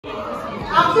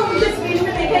आप तो मुझे स्क्रीन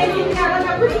में देखा ही नहीं, मैं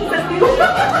आपको नहीं सकती हूँ।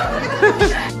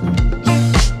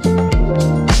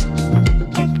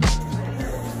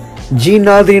 जी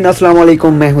नाज़रीन अस्सलाम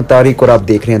वालेकुम, मैं हूं तारिक और आप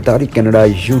देख रहे हैं Tariq Canada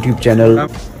YouTube channel.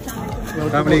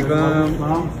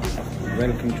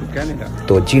 Welcome to Canada.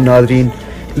 तो जी नाज़रीन,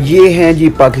 ये हैं जी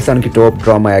पाकिस्तान की टॉप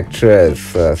ड्रामा एक्ट्रेस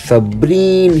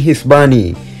सबरीन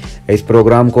हिस्बानी। इस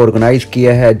प्रोग्राम को ऑर्गेनाइज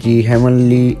किया है जी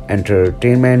हेवनली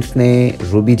एंटरटेनमेंट्स ने,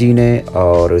 रूबी जी ने,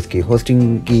 और इसकी होस्टिंग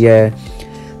की है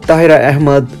ताहिरा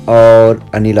अहमद और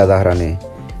अनीला ज़हरा ने।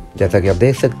 जैसा कि आप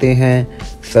देख सकते हैं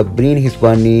सबरीन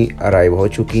हिस्बानी अराइव हो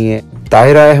चुकी हैं।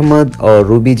 ताहिरा अहमद और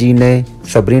रूबी जी ने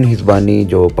सबरीन हिस्बानी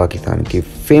जो पाकिस्तान की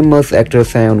फेमस एक्ट्रेस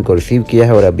हैं उनको रिसीव किया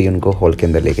है और अभी उनको हॉल के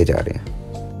अंदर लेके जा रहे हैं।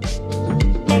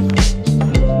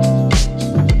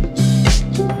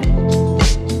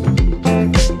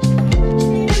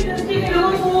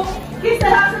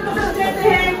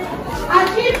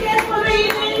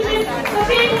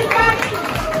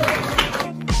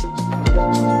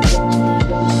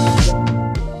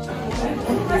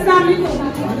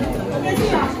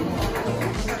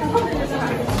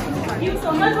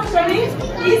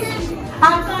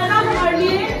 आपका आना हमारे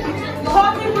लिए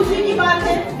बहुत ही खुशी की बात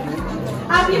है।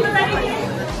 आप ये बताइए कि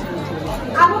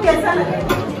आपको कैसा लगे?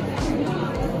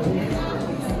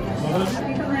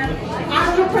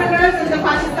 Entrepreneurs in the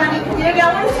Pakistani community, I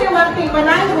want to say one thing. When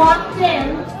I walked in,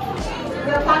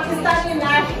 the Pakistani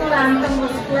national anthem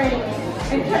was playing.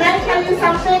 And can I tell you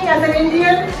something as an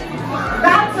Indian?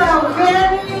 That's a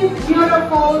very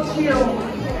beautiful tune.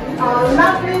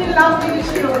 Lovely, lovely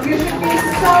tune. You should be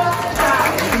so proud.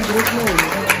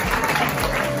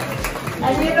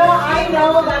 And you know, I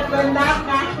know that when that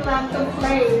national anthem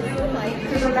plays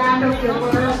to the land of your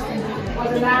birth or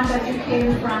the land that you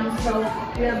came from, so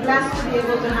we are blessed to be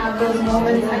able to have those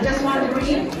moments. I just want to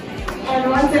breathe. And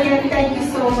once again, thank you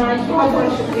so much. बहुत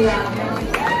शुक्रिया।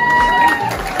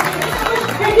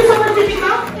 Thank you so much,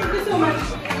 Deepika. Thank you so much.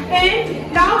 And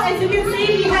now, as you can see,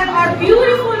 we have our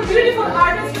beautiful, beautiful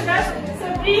artist with us,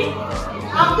 Sabreen.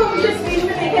 आप तो मुझे screen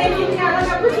में देखा ही नहीं, मैं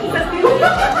आपको नहीं सकती हूँ।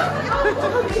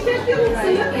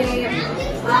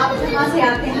 आप जहाँ से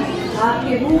आते हैं,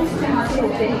 आपके रूट्स जहाँ से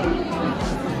होते हैं,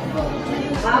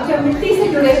 आप जब मिट्टी से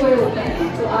जुड़े हुए होते हैं,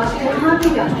 तो आप जहाँ भी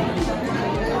जाते हैं,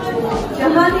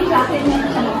 जहाँ भी जाते हैं,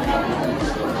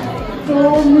 तो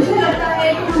मुझे लगता है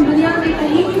कि हम दुनिया में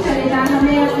कहीं भी चले जाएं,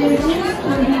 हमें अपने रूट्स को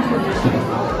नहीं भूलना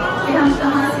कि हम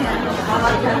कहाँ से आए हैं। आप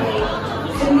चाहे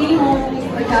सिंधी हो,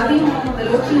 पंजाबी हो,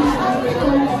 बलोची हो,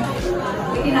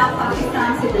 लेकिन आप पाकिस्तान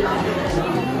से बिलोंग करते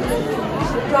हैं।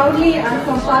 Proudly, I'm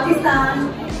from Pakistan,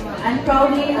 and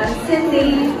proudly I'm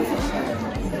Sindhi,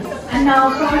 and now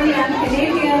proudly I'm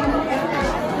Canadian.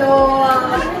 तो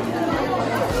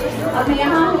अब मैं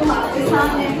यहाँ हूँ आपके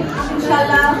सामने,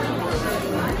 इंशाल्लाह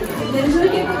मिलजुल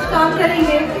के कुछ काम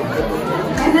करेंगे,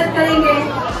 मेहनत करेंगे।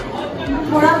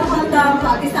 थोड़ा बहुत काम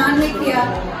पाकिस्तान में किया,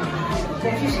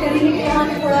 कोशिश करेंगे कि यहाँ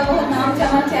पे थोड़ा बहुत नाम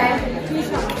चमक जाए।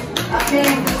 अपने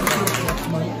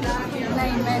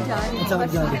मैं जा रही हूँ।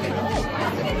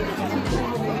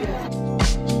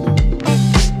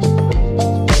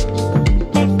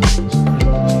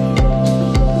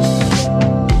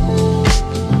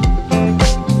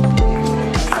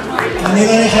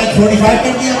 अनीला ने शायद 45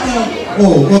 कर दिया था।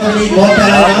 ओह, वो तो नहीं, बहुत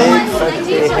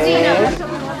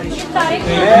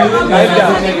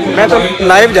मैं तो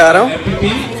लाइव जा रहा हूँ।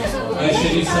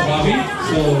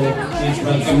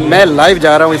 मैं लाइव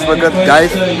जा रहा हूँ इस वक्त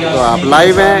गाइस। तो आप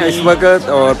लाइव हैं इस वक्त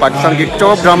और पाकिस्तान की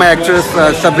टॉप ड्रामा एक्ट्रेस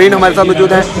सबरीन हमारे साथ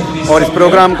मौजूद हैं और इस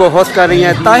प्रोग्राम को होस्ट कर रही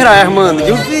हैं Tahira Ahmad.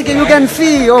 You can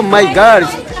see, oh my God.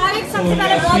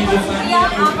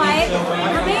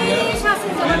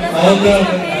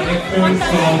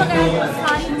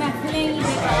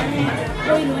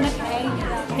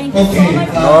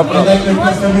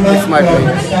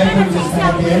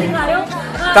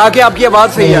 ताकि आपकी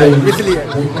आवाज़ सही आए, इसलिए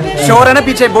शोर है ना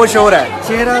पीछे, बहुत शोर है।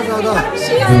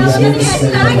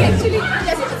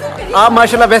 आप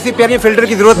माशाल्लाह वैसी प्यारी, फिल्टर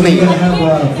की जरूरत नहीं है।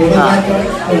 हाँ,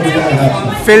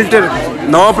 filter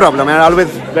no problem, I always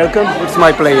welcome, it's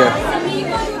my player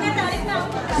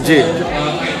ji.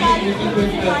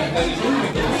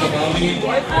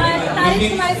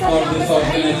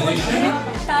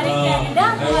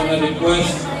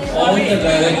 all the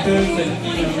directors and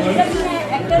key members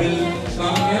will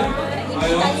come here. I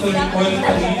also request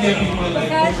the media people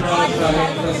like Raj,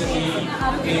 Shahid, Rasmi,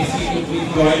 Casey to please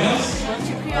join us.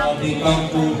 They come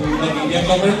to do the media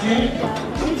coverage here.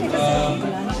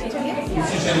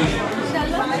 Mr. Sheref,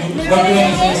 what do you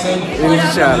want to say, sir?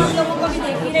 Inshallah.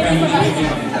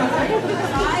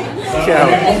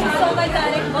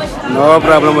 No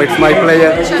problem, it's my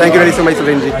pleasure. Thank you very so much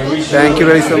सबरीन ji, thank you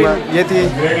very so much. ये थी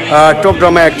top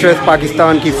drama actress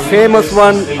Pakistan की famous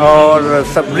one, और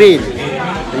सबरीन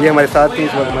ये हमारे साथ थी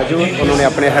इस वक्त मौजूद। उन्होंने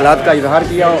अपने हालात का इजहार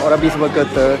किया और अभी इस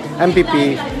वक्त MPP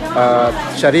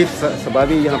शरीफ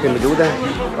सबावी यहाँ पे मौजूद हैं,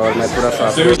 और मैं थोड़ा सा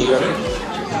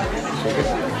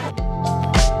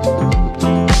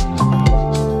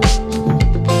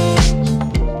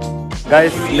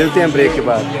गाइस मिलते हैं ब्रेक के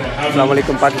बाद। अस्सलाम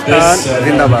वालेकुम, पाकिस्तान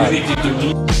जिंदाबाद।